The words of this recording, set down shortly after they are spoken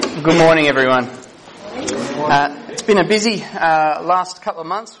Good morning, everyone. It's been a busy last couple of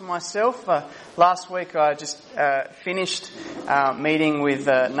months for myself. Last week I just finished meeting with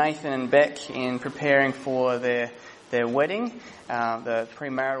Nathan and Beck in preparing for their wedding, the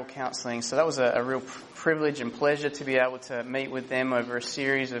premarital counselling. So that was a real privilege and pleasure to be able to meet with them over a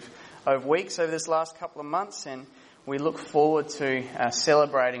series of weeks over this last couple of months, and we look forward to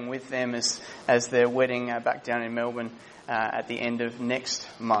celebrating with them as their wedding back down in Melbourne at the end of next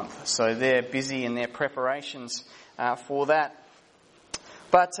month. So they're busy in their preparations for that.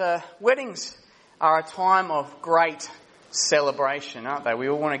 But weddings are a time of great celebration, aren't they? We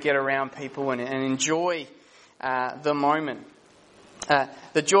all want to get around people and enjoy the moment.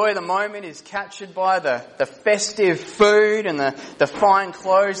 The joy of the moment is captured by the festive food and the fine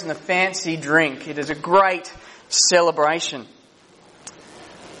clothes and the fancy drink. It is a great celebration.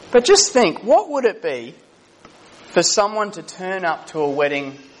 But just think, what would it be for someone to turn up to a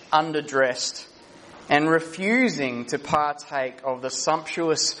wedding underdressed and refusing to partake of the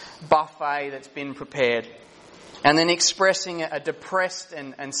sumptuous buffet that's been prepared, and then expressing a depressed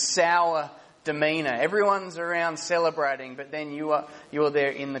and sour demeanour? Everyone's around celebrating, but then you're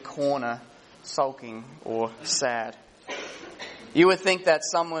there in the corner sulking or sad. You would think that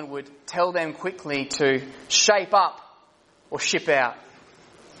someone would tell them quickly to shape up or ship out.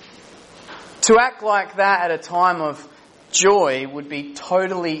 To act like that at a time of joy would be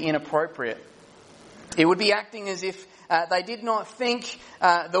totally inappropriate. It would be acting as if they did not think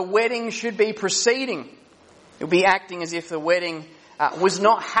the wedding should be proceeding. It would be acting as if the wedding was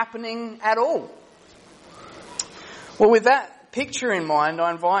not happening at all. Well, with that picture in mind,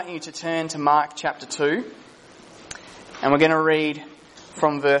 I invite you to turn to Mark chapter 2, and we're going to read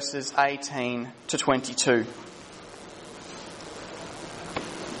from verses 18 to 22.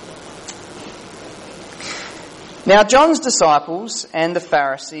 Now John's disciples and the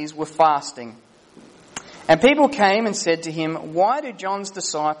Pharisees were fasting. And people came and said to him, "Why do John's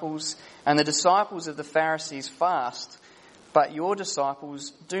disciples and the disciples of the Pharisees fast, but your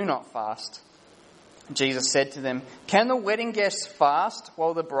disciples do not fast?" Jesus said to them, "Can the wedding guests fast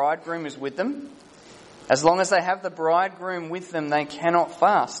while the bridegroom is with them? As long as they have the bridegroom with them, they cannot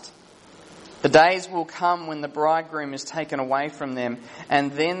fast. The days will come when the bridegroom is taken away from them,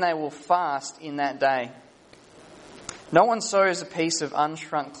 and then they will fast in that day. No one sews a piece of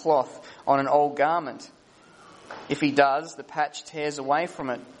unshrunk cloth on an old garment. If he does, the patch tears away from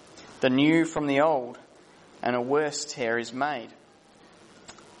it, the new from the old, and a worse tear is made.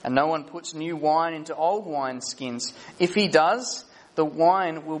 And no one puts new wine into old wineskins. If he does, the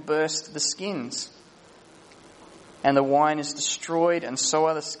wine will burst the skins, and the wine is destroyed, and so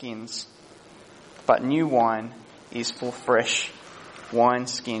are the skins. But new wine is for fresh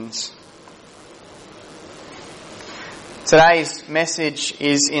wineskins." Today's message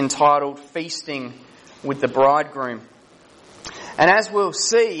is entitled "Feasting with the Bridegroom." And as we'll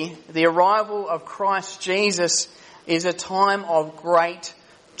see, the arrival of Christ Jesus is a time of great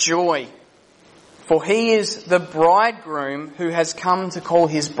joy. For he is the bridegroom who has come to call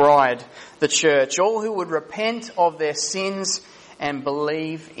his bride, the church, all who would repent of their sins and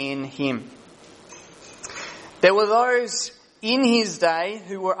believe in him. There were those in his day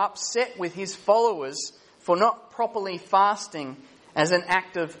who were upset with his followers for not properly fasting as an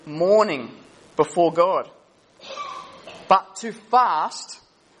act of mourning before God. But to fast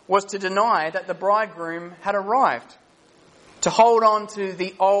was to deny that the bridegroom had arrived. To hold on to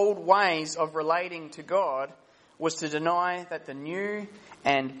the old ways of relating to God was to deny that the new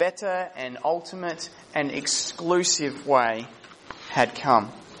and better and ultimate and exclusive way had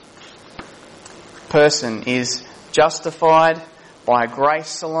come. Person is justified by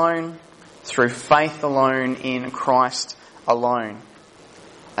grace alone, through faith alone, in Christ alone.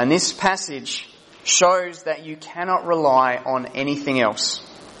 And this passage shows that you cannot rely on anything else.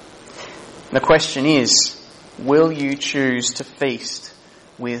 The question is, will you choose to feast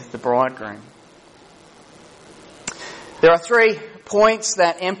with the bridegroom? There are 3 points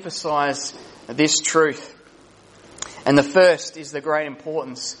that emphasise this truth. And the first is the great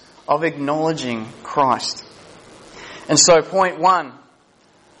importance of acknowledging Christ. And so point 1,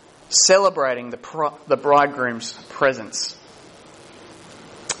 celebrating the bridegroom's presence.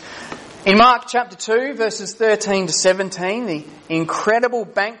 In Mark chapter 2, verses 13 to 17, the incredible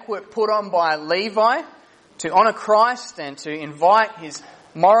banquet put on by Levi to honour Christ and to invite his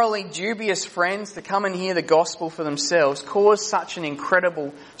morally dubious friends to come and hear the gospel for themselves caused such an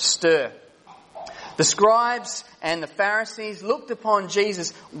incredible stir. The scribes and the Pharisees looked upon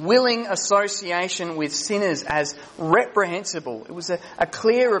Jesus' willing association with sinners as reprehensible. It was a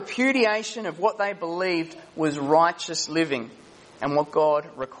clear repudiation of what they believed was righteous living. and what God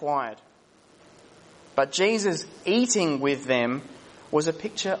required. But Jesus eating with them was a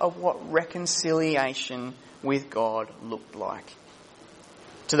picture of what reconciliation with God looked like.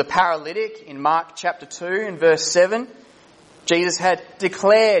 To the paralytic in Mark chapter 2 and verse 7, Jesus had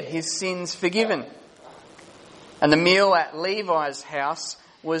declared his sins forgiven. And the meal at Levi's house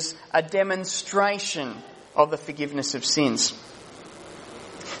was a demonstration of the forgiveness of sins.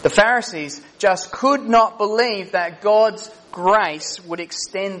 The Pharisees just could not believe that God's grace would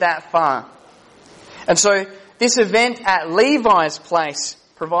extend that far. And so this event at Levi's place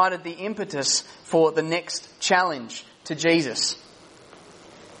provided the impetus for the next challenge to Jesus.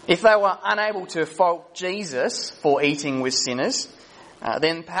 If they were unable to fault Jesus for eating with sinners,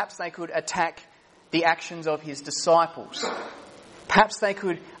 then perhaps they could attack the actions of his disciples. Perhaps they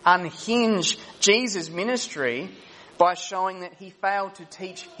could unhinge Jesus' ministry by showing that he failed to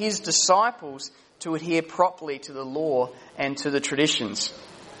teach his disciples to adhere properly to the law and to the traditions,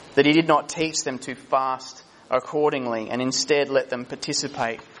 that he did not teach them to fast accordingly and instead let them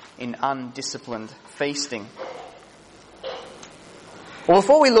participate in undisciplined feasting. Well,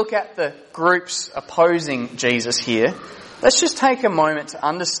 before we look at the groups opposing Jesus here, let's just take a moment to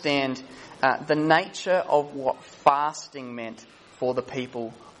understand the nature of what fasting meant for the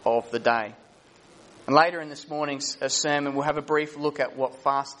people of the day. And later in this morning's sermon, we'll have a brief look at what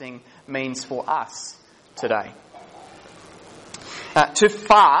fasting means for us today. To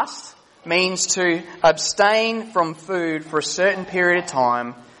fast means to abstain from food for a certain period of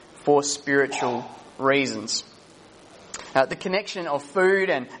time for spiritual reasons. The connection of food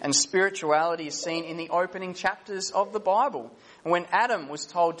and spirituality is seen in the opening chapters of the Bible, when Adam was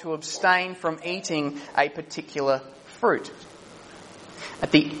told to abstain from eating a particular fruit.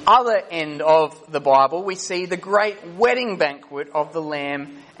 At the other end of the Bible, we see the great wedding banquet of the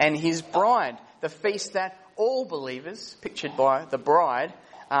Lamb and his bride, the feast that all believers, pictured by the bride,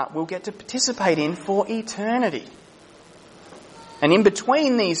 will get to participate in for eternity. And in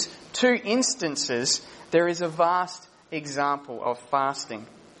between these two instances, there is a vast example of fasting.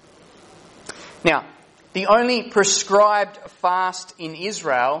 Now, the only prescribed fast in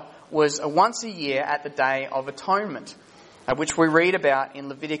Israel was once a year at the Day of Atonement, which we read about in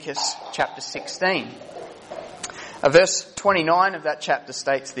Leviticus chapter 16. Verse 29 of that chapter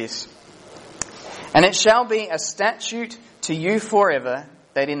states this: "And it shall be a statute to you forever,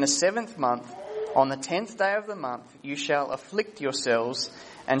 that in the 7th month, on the 10th day of the month, you shall afflict yourselves,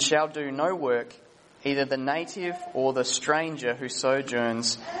 and shall do no work, either the native or the stranger who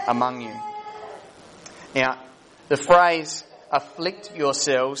sojourns among you." Now, the phrase "afflict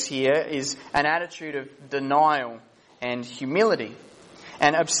yourselves" here is an attitude of denial and humility.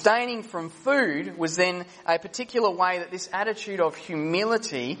 And abstaining from food was then a particular way that this attitude of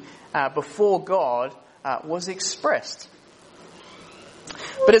humility before God was expressed.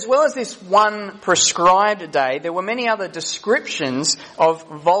 But as well as this one prescribed day, there were many other descriptions of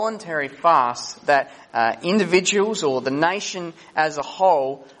voluntary fasts that individuals or the nation as a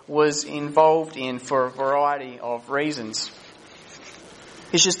whole was involved in for a variety of reasons.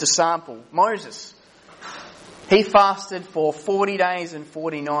 Here's just a sample. Moses. He fasted for 40 days and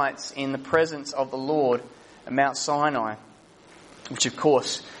 40 nights in the presence of the Lord at Mount Sinai, which of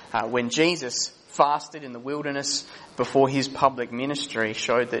course, when Jesus fasted in the wilderness before his public ministry,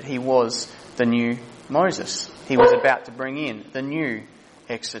 showed that he was the new Moses. He was about to bring in the new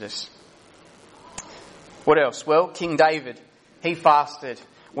Exodus. What else? Well, King David, he fasted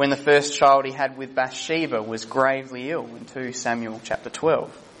when the first child he had with Bathsheba was gravely ill in 2 Samuel chapter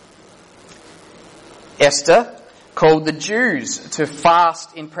 12. Esther called the Jews to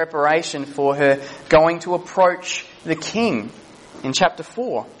fast in preparation for her going to approach the king in chapter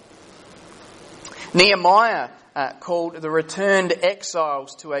 4. Nehemiah called the returned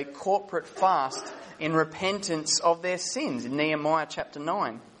exiles to a corporate fast in repentance of their sins in Nehemiah chapter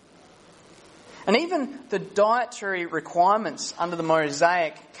 9. And even the dietary requirements under the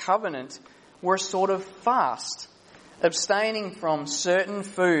Mosaic covenant were a sort of fast, abstaining from certain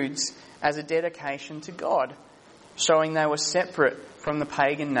foods as a dedication to God, showing they were separate from the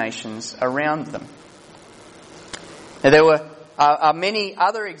pagan nations around them. Now, there were many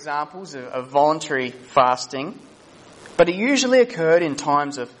other examples of voluntary fasting, but it usually occurred in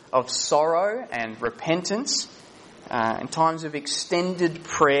times of sorrow and repentance, in times of extended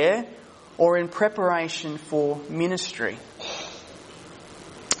prayer, or in preparation for ministry.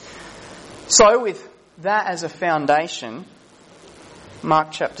 So, with that as a foundation, Mark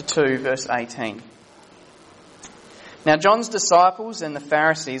chapter 2, verse 18. "Now John's disciples and the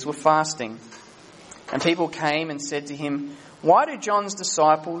Pharisees were fasting, and people came and said to him, 'Why do John's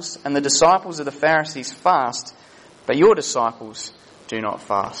disciples and the disciples of the Pharisees fast, but your disciples do not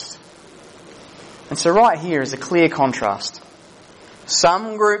fast." And so right here is a clear contrast.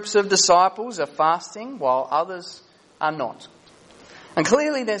 Some groups of disciples are fasting while others are not. And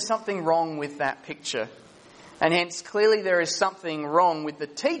clearly there's something wrong with that picture. And hence clearly there is something wrong with the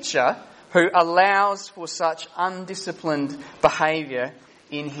teacher who allows for such undisciplined behaviour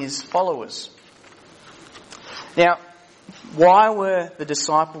in his followers. Now, why were the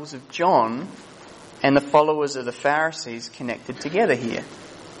disciples of John and the followers of the Pharisees connected together here?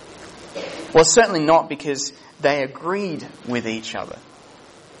 Well, certainly not because they agreed with each other.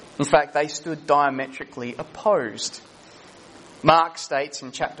 In fact, they stood diametrically opposed. Mark states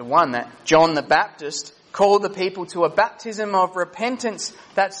in chapter 1 that John the Baptist called the people to a baptism of repentance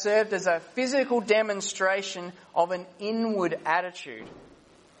that served as a physical demonstration of an inward attitude.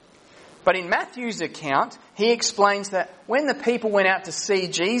 But in Matthew's account, he explains that when the people went out to see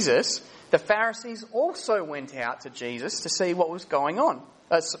Jesus, the Pharisees also went out to Jesus to see what was going on.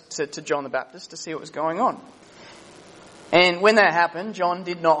 To John the Baptist to see what was going on. And when that happened, John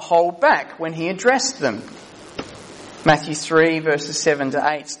did not hold back when he addressed them. Matthew 3 verses 7 to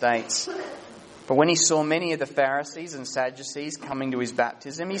 8 states, "But when he saw many of the Pharisees and Sadducees coming to his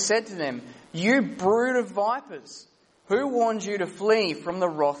baptism, he said to them, 'You brood of vipers, who warned you to flee from the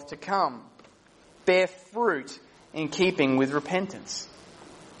wrath to come? Bear fruit in keeping with repentance.'"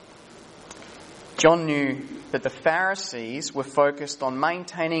 John knew that the Pharisees were focused on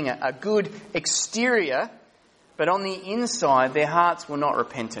maintaining a good exterior, but on the inside their hearts were not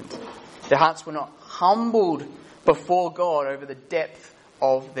repentant. Their hearts were not humbled before God over the depth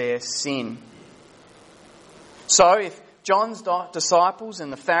of their sin. So if John's disciples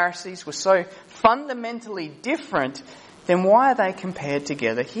and the Pharisees were so fundamentally different, then why are they compared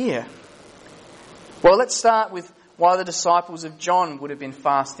together here? Well, let's start with why the disciples of John would have been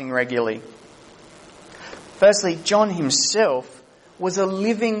fasting regularly. Firstly, John himself was a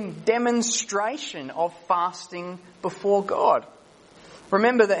living demonstration of fasting before God.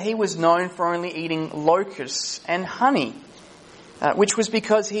 Remember that he was known for only eating locusts and honey, which was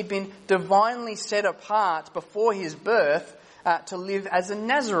because he'd been divinely set apart before his birth to live as a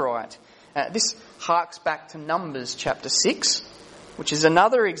Nazirite. This harks back to Numbers chapter 6, which is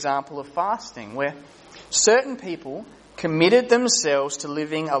another example of fasting, where certain people committed themselves to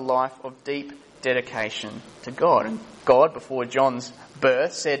living a life of deep dedication to God. And God, before John's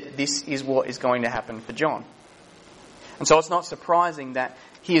birth, said this is what is going to happen for John. And so it's not surprising that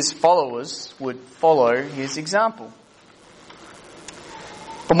his followers would follow his example.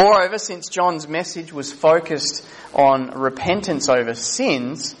 But moreover, since John's message was focused on repentance over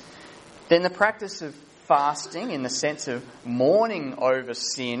sins, then the practice of fasting, in the sense of mourning over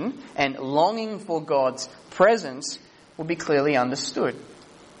sin and longing for God's presence, will be clearly understood.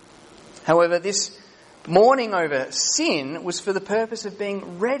 However, this mourning over sin was for the purpose of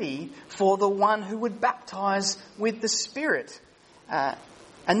being ready for the one who would baptise with the Spirit. And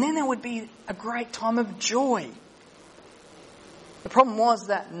then there would be a great time of joy. The problem was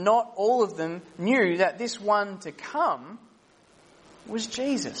that not all of them knew that this one to come was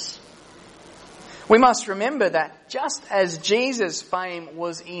Jesus. We must remember that just as Jesus' fame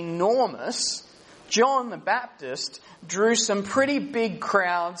was enormous, John the Baptist drew some pretty big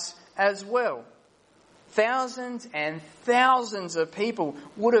crowds as well. Thousands and thousands of people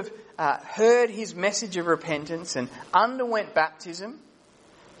would have heard his message of repentance and underwent baptism,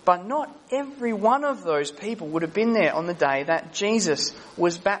 but not every one of those people would have been there on the day that Jesus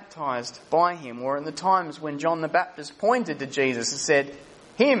was baptised by him, or in the times when John the Baptist pointed to Jesus and said,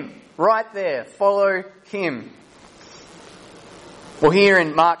 "Him, right there, follow him." Well, here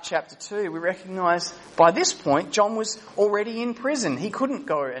in Mark chapter 2, we recognise by this point John was already in prison. He couldn't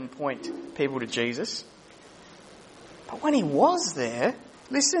go and point people to Jesus. But when he was there,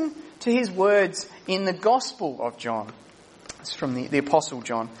 listen to his words in the Gospel of John. It's from the Apostle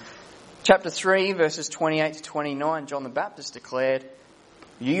John. Chapter 3, verses 28 to 29, John the Baptist declared,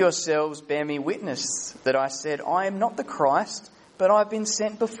 "You yourselves bear me witness that I said, I am not the Christ, but I've been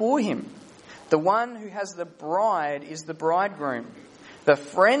sent before him. The one who has the bride is the bridegroom. The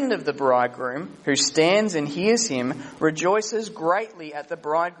friend of the bridegroom, who stands and hears him, rejoices greatly at the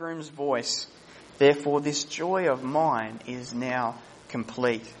bridegroom's voice. Therefore this joy of mine is now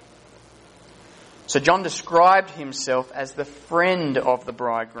complete." So John described himself as the friend of the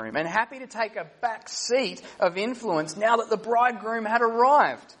bridegroom and happy to take a back seat of influence now that the bridegroom had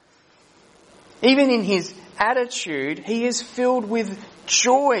arrived. Even in his attitude, he is filled with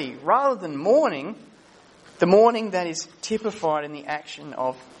joy rather than mourning, the mourning that is typified in the action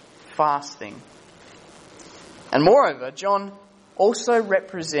of fasting. And moreover, John also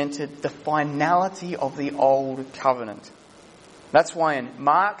represented the finality of the old covenant. That's why in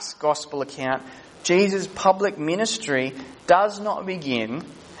Mark's gospel account, Jesus' public ministry does not begin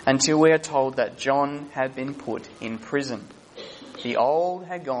until we are told that John had been put in prison. The old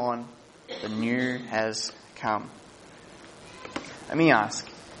had gone, the new has come. Let me ask,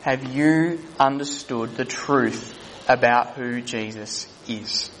 have you understood the truth about who Jesus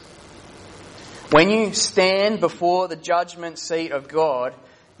is? When you stand before the judgment seat of God,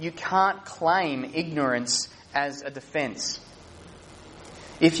 you can't claim ignorance as a defence.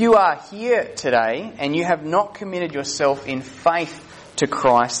 If you are here today and you have not committed yourself in faith to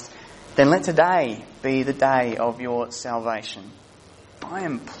Christ, then let today be the day of your salvation. I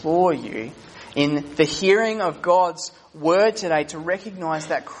implore you, in the hearing of God's word today, to recognise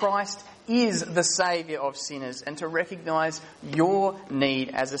that Christ is the Saviour of sinners and to recognise your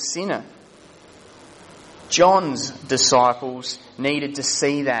need as a sinner. John's disciples needed to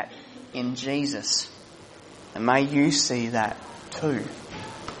see that in Jesus. And may you see that too.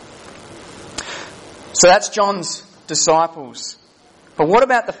 So that's John's disciples. But what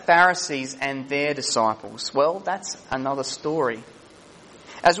about the Pharisees and their disciples? Well, that's another story.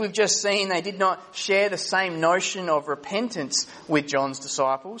 As we've just seen, they did not share the same notion of repentance with John's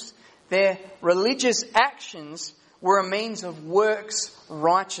disciples. Their religious actions were a means of works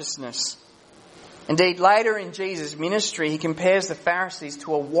righteousness. Indeed, later in Jesus' ministry, he compares the Pharisees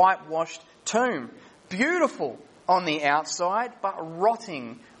to a whitewashed tomb, beautiful on the outside, but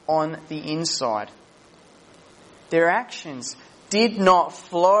rotting on the inside. Their actions did not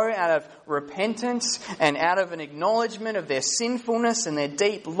flow out of repentance and out of an acknowledgement of their sinfulness and their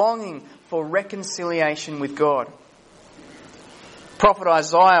deep longing for reconciliation with God. Prophet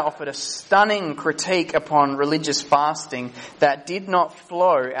Isaiah offered a stunning critique upon religious fasting that did not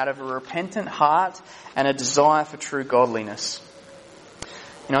flow out of a repentant heart and a desire for true godliness.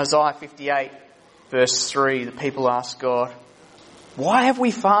 In Isaiah 58, verse 3, the people ask God, "Why have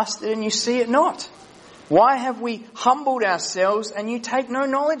we fasted and you see it not? Why have we humbled ourselves and you take no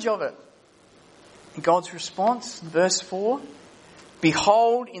knowledge of it?" And God's response, verse 4,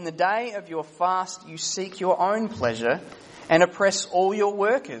 "Behold, in the day of your fast you seek your own pleasure and oppress all your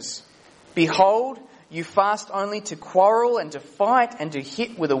workers. Behold, you fast only to quarrel and to fight and to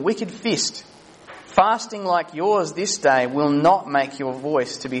hit with a wicked fist. Fasting like yours this day will not make your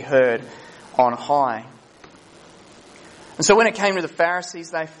voice to be heard on high." And so when it came to the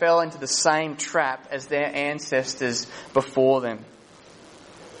Pharisees, they fell into the same trap as their ancestors before them.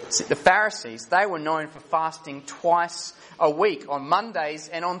 See, the Pharisees, they were known for fasting twice a week, on Mondays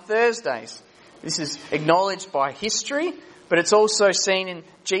and on Thursdays. This is acknowledged by history, but it's also seen in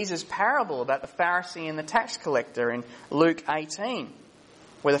Jesus' parable about the Pharisee and the tax collector in Luke 18,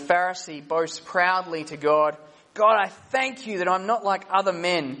 where the Pharisee boasts proudly to God, "God, I thank you that I'm not like other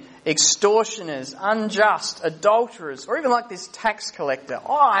men, extortioners, unjust, adulterers, or even like this tax collector.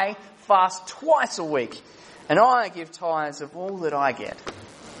 I fast twice a week, and I give tithes of all that I get."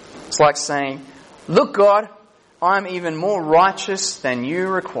 It's like saying, "Look, God, I'm even more righteous than you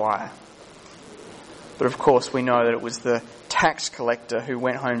require." But of course, we know that it was the tax collector who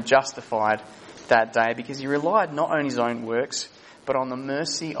went home justified that day because he relied not on his own works, but on the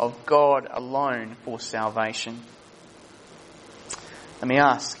mercy of God alone for salvation. Let me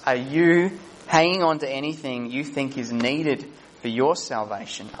ask, are you hanging on to anything you think is needed for your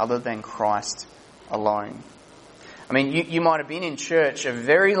salvation other than Christ alone? I mean, you might have been in church a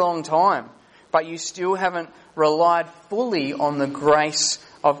very long time, but you still haven't relied fully on the grace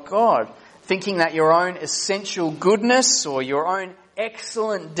of God, thinking that your own essential goodness or your own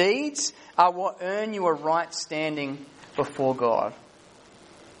excellent deeds are what earn you a right standing before God.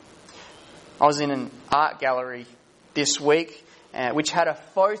 I was in an art gallery this week which had a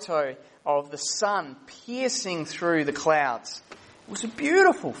photo of the sun piercing through the clouds. It was a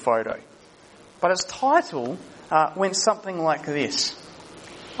beautiful photo, but its title went something like this: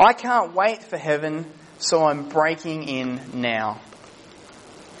 "I can't wait for heaven, so I'm breaking in now."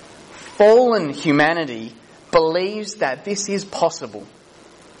 Fallen humanity believes that this is possible,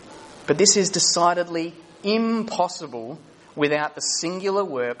 but this is decidedly impossible without the singular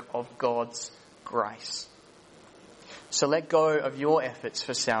work of God's grace. So let go of your efforts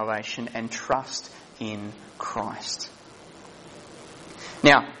for salvation and trust in Christ.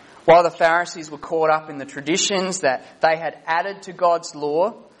 Now, while the Pharisees were caught up in the traditions that they had added to God's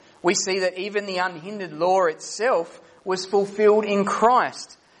law, we see that even the unhindered law itself was fulfilled in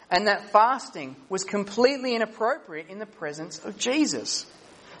Christ, and that fasting was completely inappropriate in the presence of Jesus.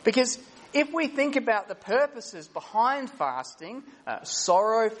 Because if we think about the purposes behind fasting,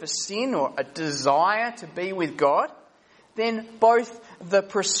 sorrow for sin or a desire to be with God, then both the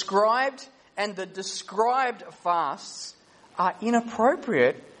prescribed and the described fasts are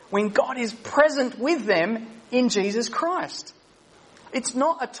inappropriate when God is present with them in Jesus Christ. It's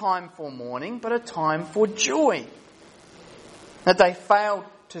not a time for mourning, but a time for joy. That they failed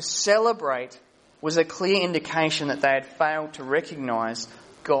to celebrate was a clear indication that they had failed to recognise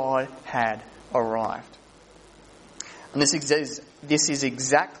God had arrived. And this is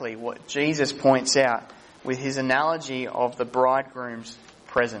exactly what Jesus points out with his analogy of the bridegroom's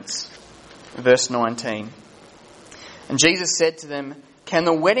presence. Verse 19. And Jesus said to them, "Can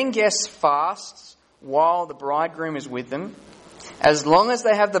the wedding guests fast while the bridegroom is with them? As long as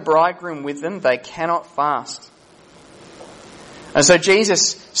they have the bridegroom with them, they cannot fast." And so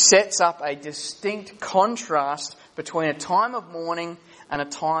Jesus sets up a distinct contrast between a time of mourning and a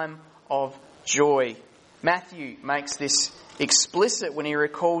time of joy. Matthew makes this explicit when he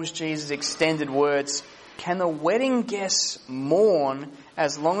recalls Jesus' extended words, "Can the wedding guests mourn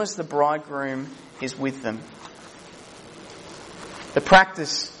as long as the bridegroom is with them?" The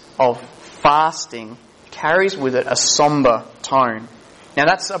practice of fasting carries with it a somber tone. Now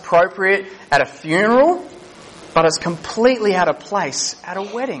that's appropriate at a funeral, but it's completely out of place at a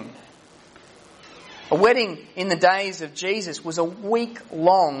wedding. A wedding in the days of Jesus was a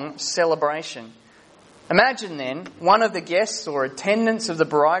week-long celebration. Imagine then one of the guests or attendants of the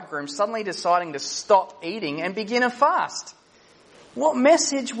bridegroom suddenly deciding to stop eating and begin a fast. What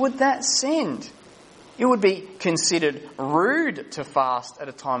message would that send? It would be considered rude to fast at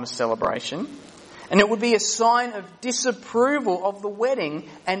a time of celebration, and it would be a sign of disapproval of the wedding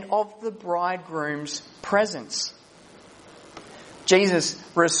and of the bridegroom's presence. Jesus'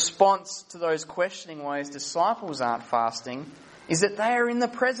 response to those questioning why his disciples aren't fasting is that they are in the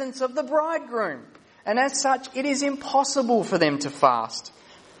presence of the bridegroom, and as such it is impossible for them to fast.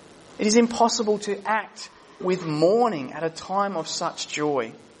 It is impossible to act with mourning at a time of such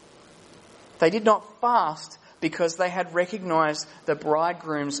joy. They did not fast because they had recognised the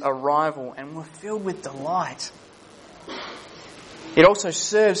bridegroom's arrival and were filled with delight. It also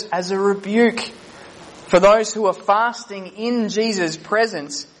serves as a rebuke for those who are fasting in Jesus'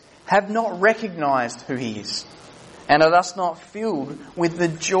 presence, have not recognised who he is, and are thus not filled with the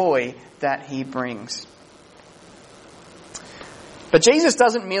joy that he brings. But Jesus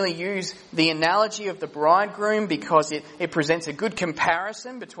doesn't merely use the analogy of the bridegroom because it presents a good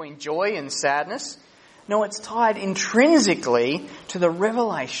comparison between joy and sadness. No, it's tied intrinsically to the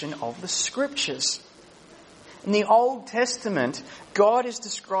revelation of the Scriptures. In the Old Testament, God is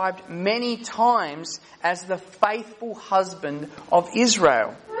described many times as the faithful husband of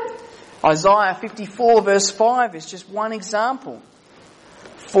Israel. Isaiah 54 verse 5 is just one example.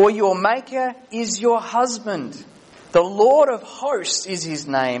 "For your Maker is your husband. The Lord of hosts is his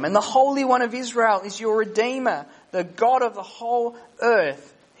name, and the Holy One of Israel is your Redeemer. The God of the whole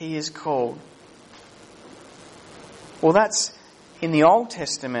earth he is called." Well, that's in the Old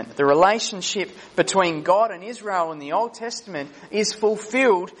Testament. The relationship between God and Israel in the Old Testament is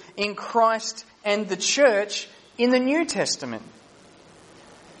fulfilled in Christ and the church in the New Testament.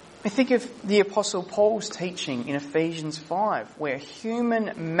 I think of the Apostle Paul's teaching in Ephesians 5, where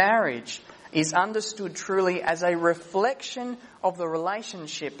human marriage is understood truly as a reflection of the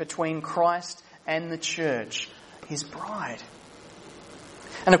relationship between Christ and the church, his bride.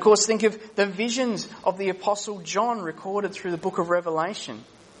 And of course, think of the visions of the Apostle John recorded through the book of Revelation.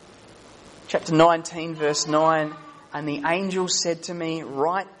 Chapter 19, verse 9, "And the angel said to me,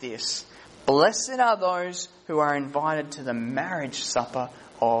 write this, blessed are those who are invited to the marriage supper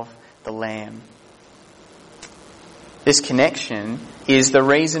of the Lamb." This connection is the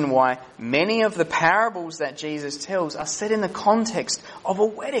reason why many of the parables that Jesus tells are set in the context of a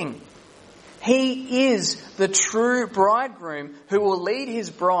wedding. He is the true bridegroom who will lead his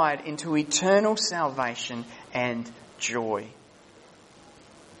bride into eternal salvation and joy.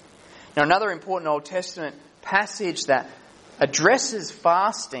 Now, another important Old Testament passage that addresses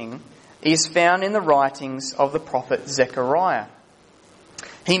fasting is found in the writings of the prophet Zechariah.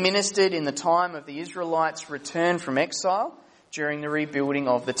 He ministered in the time of the Israelites' return from exile during the rebuilding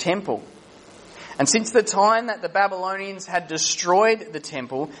of the temple. And since the time that the Babylonians had destroyed the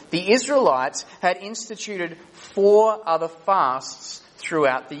temple, the Israelites had instituted 4 other fasts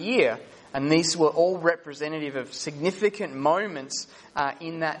throughout the year. And these were all representative of significant moments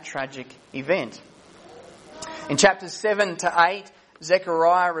in that tragic event. In chapters 7 to 8,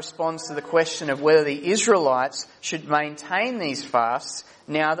 Zechariah responds to the question of whether the Israelites should maintain these fasts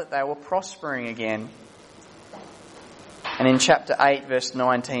now that they were prospering again. And in chapter 8, verse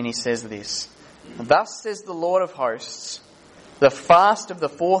 19, he says this, "Thus says the Lord of hosts, the fast of the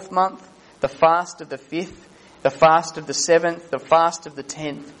 4th month, the fast of the 5th, The fast of the 7th, the fast of the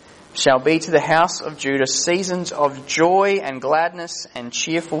 10th, shall be to the house of Judah seasons of joy and gladness and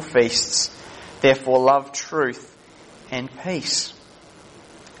cheerful feasts. Therefore love truth and peace.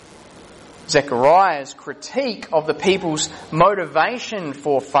 Zechariah's critique of the people's motivation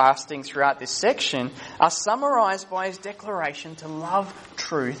for fasting throughout this section are summarised by his declaration to love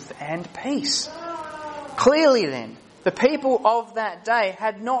truth and peace. Clearly then, the people of that day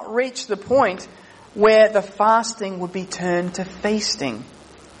had not reached the point where the fasting would be turned to feasting.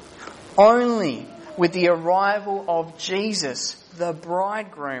 Only with the arrival of Jesus, the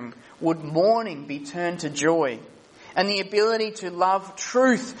bridegroom, would mourning be turned to joy, and the ability to love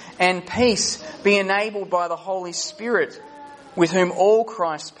truth and peace be enabled by the Holy Spirit, with whom all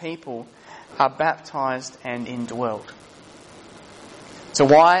Christ's people are baptised and indwelled. So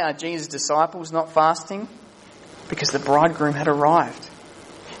why are Jesus' disciples not fasting? Because the bridegroom had arrived.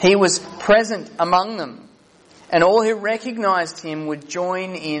 He was present among them, and all who recognised him would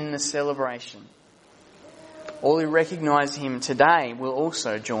join in the celebration. All who recognise him today will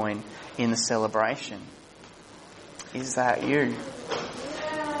also join in the celebration. Is that you?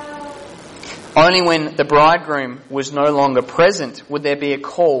 Only when the bridegroom was no longer present would there be a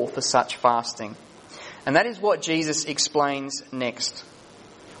call for such fasting. And that is what Jesus explains next.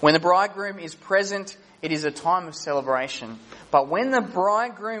 When the bridegroom is present, it is a time of celebration. But when the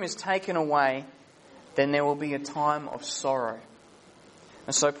bridegroom is taken away, then there will be a time of sorrow.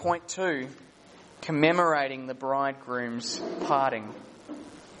 And so point 2, commemorating the bridegroom's parting.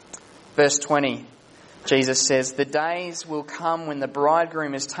 Verse 20, Jesus says, "The days will come when the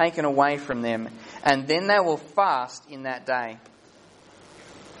bridegroom is taken away from them, and then they will fast in that day."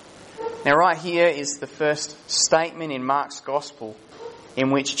 Now right here is the first statement in Mark's Gospel in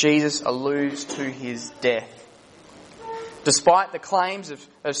which Jesus alludes to his death. Despite the claims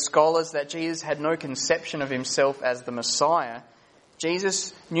of scholars that Jesus had no conception of himself as the Messiah,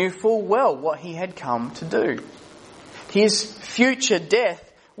 Jesus knew full well what he had come to do. His future death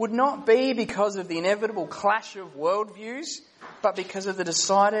would not be because of the inevitable clash of worldviews, but because of the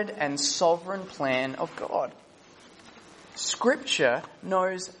decided and sovereign plan of God. Scripture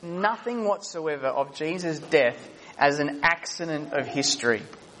knows nothing whatsoever of Jesus' death as an accident of history.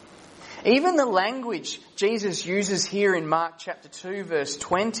 Even the language Jesus uses here in Mark chapter 2 verse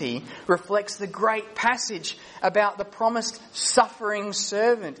 20 reflects the great passage about the promised suffering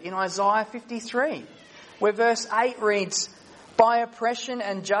servant in Isaiah 53, where verse 8 reads, "By oppression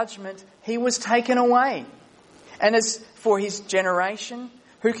and judgment he was taken away. And as for his generation,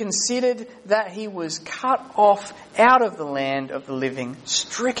 who considered that he was cut off out of the land of the living,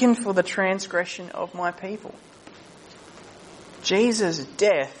 stricken for the transgression of my people." Jesus'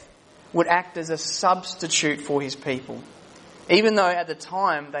 death would act as a substitute for his people, even though at the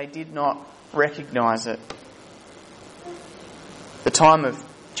time they did not recognise it. The time of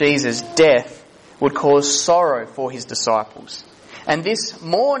Jesus' death would cause sorrow for his disciples, and this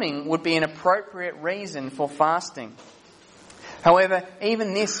mourning would be an appropriate reason for fasting. However,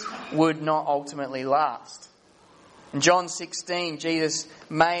 even this would not ultimately last. In John 16, Jesus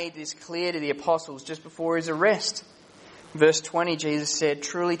made this clear to the apostles just before his arrest. Verse 20, Jesus said,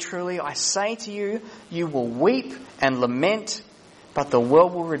 "Truly, truly, I say to you, you will weep and lament, but the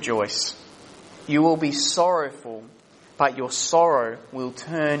world will rejoice. You will be sorrowful, but your sorrow will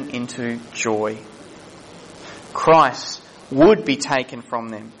turn into joy." Christ would be taken from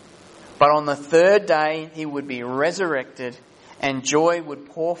them, but on the third day he would be resurrected and joy would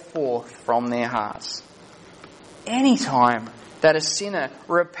pour forth from their hearts. Any time that a sinner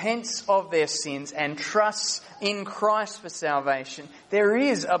repents of their sins and trusts in Christ for salvation, there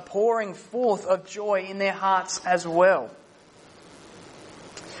is a pouring forth of joy in their hearts as well.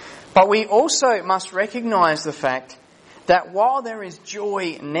 But we also must recognise the fact that while there is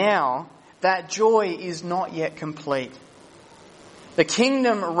joy now, that joy is not yet complete. The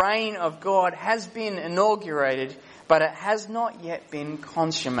kingdom reign of God has been inaugurated, but it has not yet been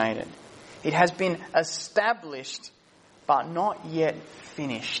consummated. It has been established, but not yet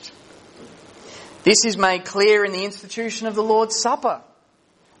finished. This is made clear in the institution of the Lord's Supper.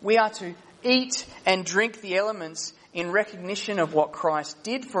 We are to eat and drink the elements in recognition of what Christ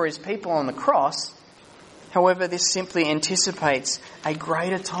did for his people on the cross. However, this simply anticipates a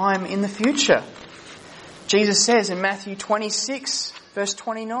greater time in the future. Jesus says in Matthew 26, verse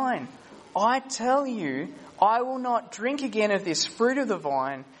 29, "I tell you, I will not drink again of this fruit of the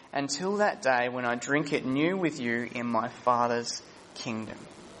vine until that day when I drink it new with you in my Father's kingdom."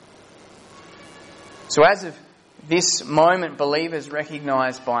 So as of this moment, believers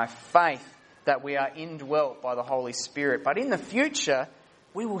recognise by faith that we are indwelt by the Holy Spirit. But in the future,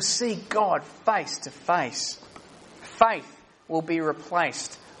 we will see God face to face. Faith will be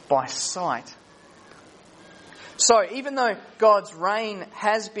replaced by sight. So even though God's reign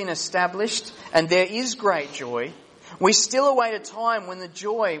has been established and there is great joy, we still await a time when the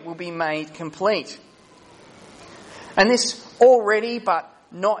joy will be made complete. And this already but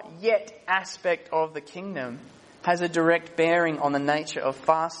not yet aspect of the kingdom has a direct bearing on the nature of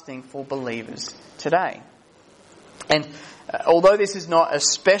fasting for believers today. And although this is not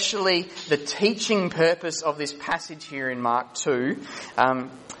especially the teaching purpose of this passage here in Mark 2,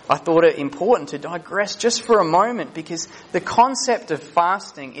 I thought it important to digress just for a moment because the concept of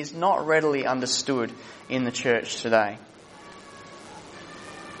fasting is not readily understood in the church today.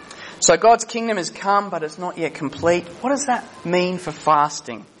 So God's kingdom has come, but it's not yet complete. What does that mean for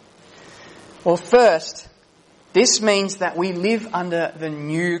fasting? Well, first, this means that we live under the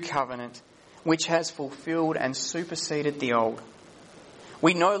new covenant, which has fulfilled and superseded the old.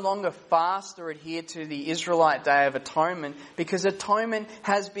 We no longer fast or adhere to the Israelite Day of Atonement because atonement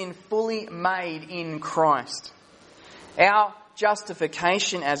has been fully made in Christ. Our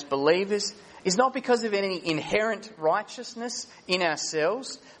justification as believers is not because of any inherent righteousness in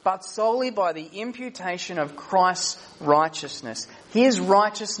ourselves, but solely by the imputation of Christ's righteousness. His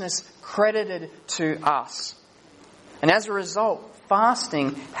righteousness credited to us. And as a result,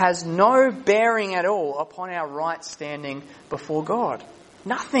 fasting has no bearing at all upon our right standing before God.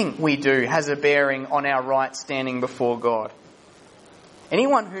 Nothing we do has a bearing on our right standing before God.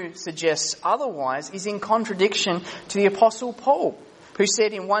 Anyone who suggests otherwise is in contradiction to the Apostle Paul, who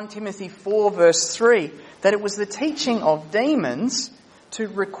said in 1 Timothy 4 verse 3 that it was the teaching of demons to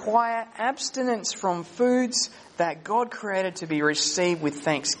require abstinence from foods that God created to be received with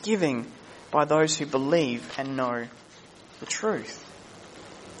thanksgiving by those who believe and know the truth.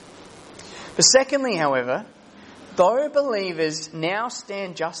 But secondly, however, though believers now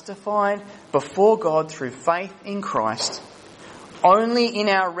stand justified before God through faith in Christ, only in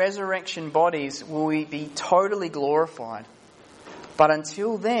our resurrection bodies will we be totally glorified. But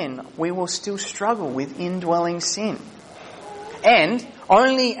until then, we will still struggle with indwelling sin. And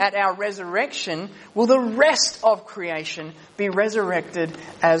only at our resurrection will the rest of creation be resurrected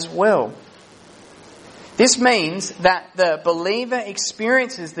as well. This means that the believer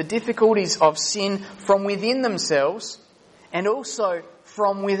experiences the difficulties of sin from within themselves and also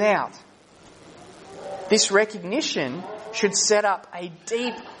from without. This recognition should set up a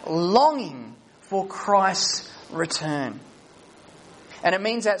deep longing for Christ's return. And it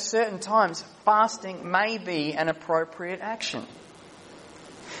means at certain times fasting may be an appropriate action.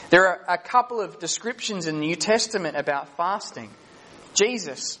 There are a couple of descriptions in the New Testament about fasting.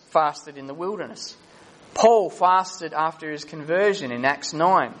 Jesus fasted in the wilderness. Paul fasted after his conversion in Acts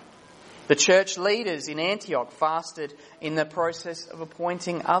 9. The church leaders in Antioch fasted in the process of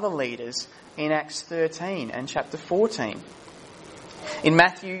appointing other leaders in Acts 13 and chapter 14. In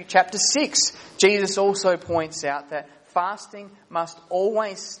Matthew chapter 6, Jesus also points out that fasting must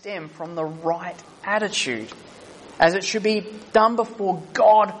always stem from the right attitude, as it should be done before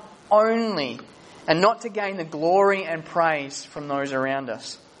God only, and not to gain the glory and praise from those around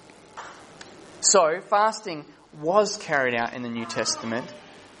us. So, fasting was carried out in the New Testament,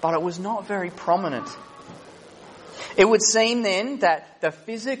 but it was not very prominent. It would seem then that the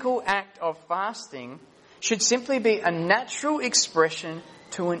physical act of fasting should simply be a natural expression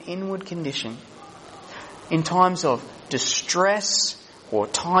to an inward condition. In times of distress or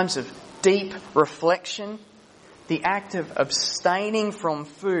times of deep reflection, the act of abstaining from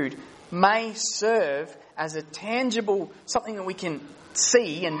food may serve as a tangible, something that we can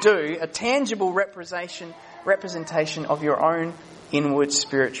see and do, a tangible representation of your own inward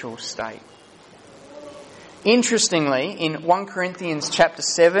spiritual state. Interestingly, in 1 Corinthians chapter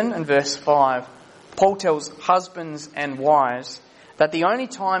 7 and verse 5, Paul tells husbands and wives that the only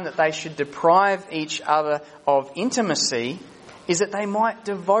time that they should deprive each other of intimacy is that they might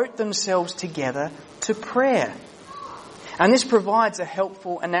devote themselves together to prayer. And this provides a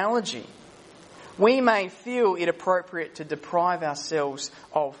helpful analogy. We may feel it appropriate to deprive ourselves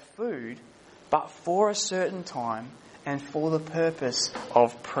of food, but for a certain time and for the purpose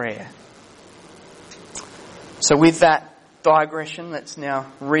of prayer. So with that digression, let's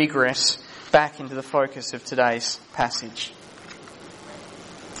now regress back into the focus of today's passage.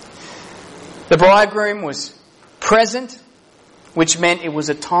 The bridegroom was present, which meant it was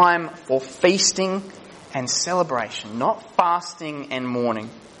a time for feasting and celebration, not fasting and mourning.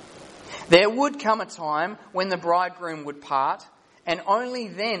 There would come a time when the bridegroom would part, and only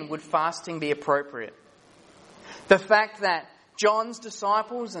then would fasting be appropriate. The fact that John's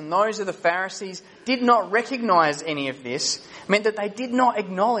disciples and those of the Pharisees did not recognize any of this, meant that they did not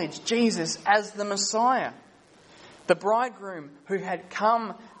acknowledge Jesus as the Messiah, the bridegroom who had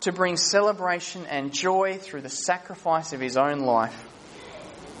come to bring celebration and joy through the sacrifice of his own life.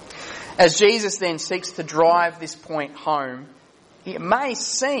 As Jesus then seeks to drive this point home, it may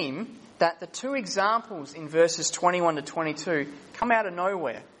seem that the two examples in verses 21 to 22 come out of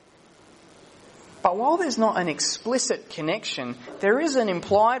nowhere. But while there's not an explicit connection, there is an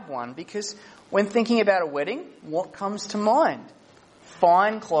implied one, because when thinking about a wedding, what comes to mind?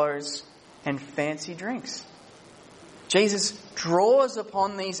 Fine clothes and fancy drinks. Jesus draws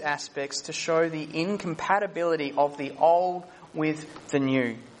upon these aspects to show the incompatibility of the old with the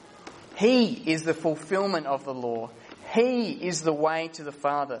new. He is the fulfillment of the law. He is the way to the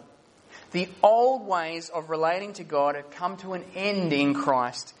Father. The old ways of relating to God have come to an end in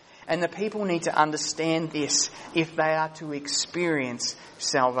Christ, and the people need to understand this if they are to experience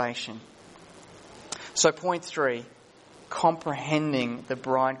salvation. So point 3, comprehending the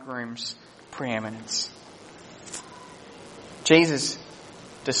bridegroom's preeminence. Jesus'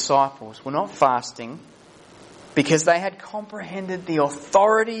 disciples were not fasting because they had comprehended the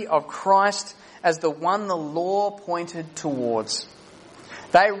authority of Christ as the one the law pointed towards.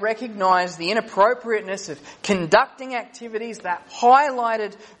 They recognised the inappropriateness of conducting activities that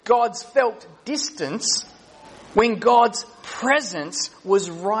highlighted God's felt distance when God's presence was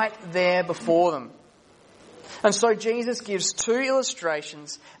right there before them. And so Jesus gives two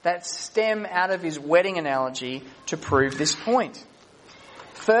illustrations that stem out of his wedding analogy to prove this point.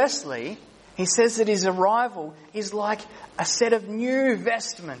 Firstly, he says that his arrival is like a set of new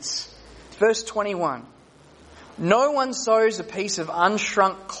vestments. Verse 21. No one sews a piece of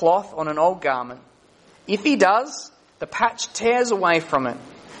unshrunk cloth on an old garment. If he does, the patch tears away from it,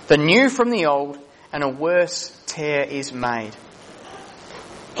 the new from the old, and a worse tear is made.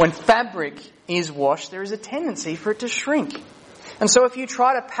 When fabric is washed, there is a tendency for it to shrink. And so if you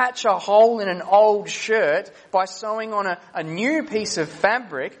try to patch a hole in an old shirt by sewing on a new piece of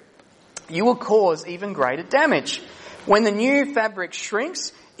fabric, you will cause even greater damage. When the new fabric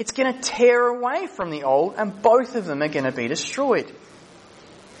shrinks, it's going to tear away from the old, and both of them are going to be destroyed.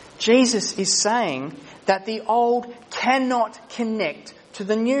 Jesus is saying that the old cannot connect to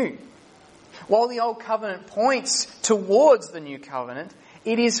the new. While the old covenant points towards the new covenant,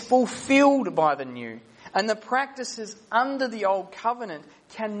 it is fulfilled by the new, and the practices under the old covenant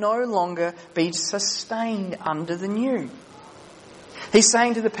can no longer be sustained under the new. He's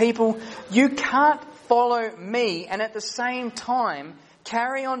saying to the people, you can't follow me and at the same time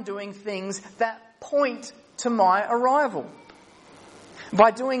carry on doing things that point to my arrival. By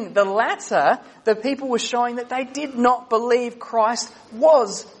doing the latter, the people were showing that they did not believe Christ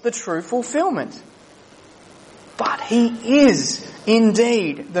was the true fulfillment. But he is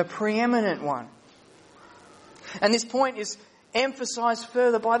indeed the preeminent one. And this point is emphasized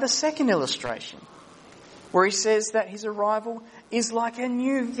further by the second illustration, where he says that his arrival is like a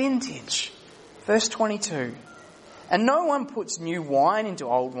new vintage. Verse 22. And no one puts new wine into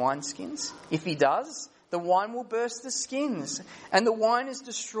old wineskins. If he does, the wine will burst the skins, and the wine is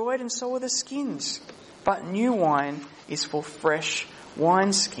destroyed, and so are the skins. But new wine is for fresh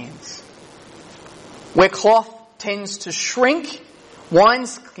wineskins. Where cloth tends to shrink,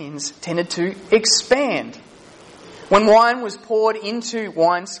 wineskins tended to expand. When wine was poured into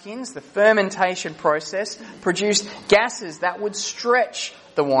wineskins, the fermentation process produced gases that would stretch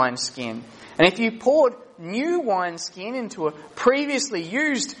the wineskin. And if you poured new wine into a previously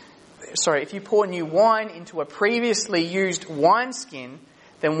used wineskin,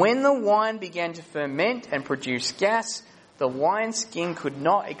 then when the wine began to ferment and produce gas, the wineskin could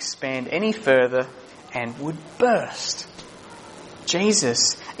not expand any further and would burst.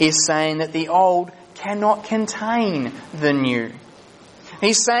 Jesus is saying that the old cannot contain the new.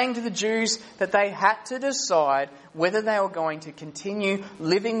 He's saying to the Jews that they had to decide whether they were going to continue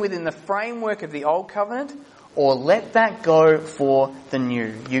living within the framework of the old covenant or let that go for the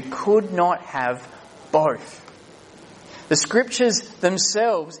new. You could not have both. The scriptures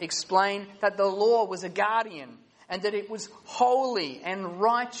themselves explain that the law was a guardian and that it was holy and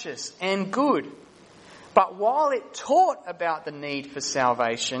righteous and good. But while it taught about the need for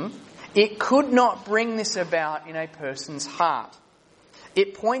salvation, it could not bring this about in a person's heart.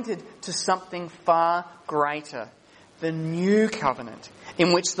 It pointed to something far greater, the new covenant,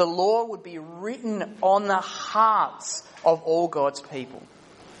 in which the law would be written on the hearts of all God's people.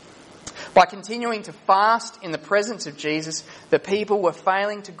 By continuing to fast in the presence of Jesus, the people were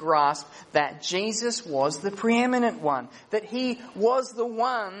failing to grasp that Jesus was the preeminent one, that he was the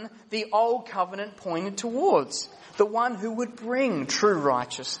one the old covenant pointed towards, the one who would bring true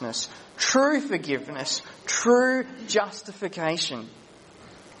righteousness, true forgiveness, true justification.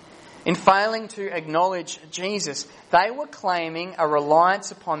 In failing to acknowledge Jesus, they were claiming a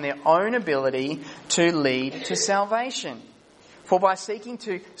reliance upon their own ability to lead to salvation. For by seeking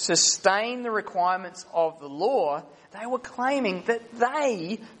to sustain the requirements of the law, they were claiming that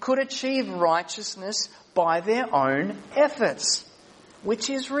they could achieve righteousness by their own efforts, which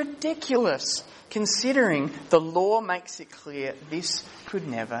is ridiculous, considering the law makes it clear this could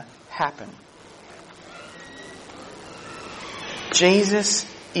never happen. Jesus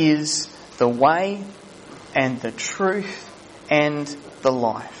is the way and the truth and the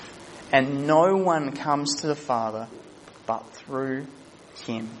life, and no one comes to the Father but through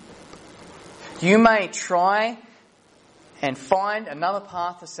him. You may try and find another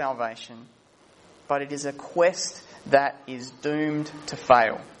path of salvation, but it is a quest that is doomed to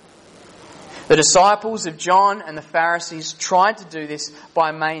fail. The disciples of John and the Pharisees tried to do this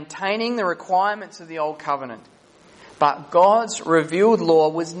by maintaining the requirements of the Old Covenant. But God's revealed law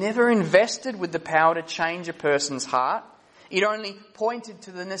was never invested with the power to change a person's heart. It only pointed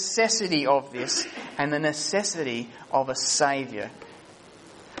to the necessity of this and the necessity of a Saviour.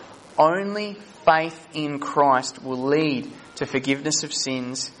 Only faith in Christ will lead to forgiveness of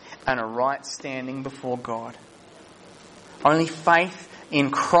sins and a right standing before God. Only faith in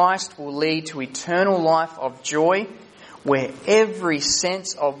Christ will lead to eternal life of joy, where every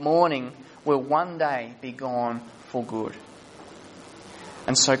sense of mourning will one day be gone for good.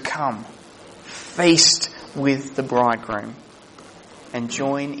 And so come, feast with the bridegroom and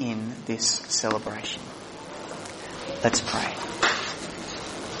join in this celebration. Let's pray.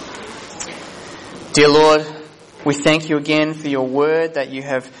 Dear Lord, we thank you again for your word, that you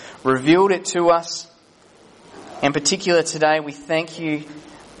have revealed it to us. In particular today, we thank you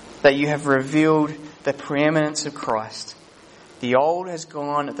that you have revealed the preeminence of Christ. The old has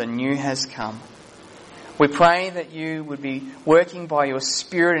gone, the new has come. We pray that you would be working by your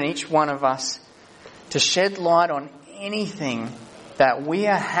Spirit in each one of us to shed light on anything that we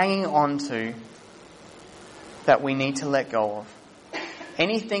are hanging on to that we need to let go of.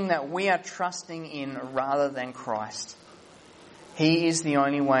 Anything that we are trusting in rather than Christ. He is the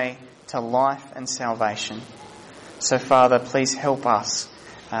only way to life and salvation. So Father, please help us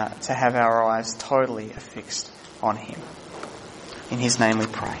to have our eyes totally affixed on him. In his name we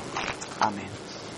pray. Amen.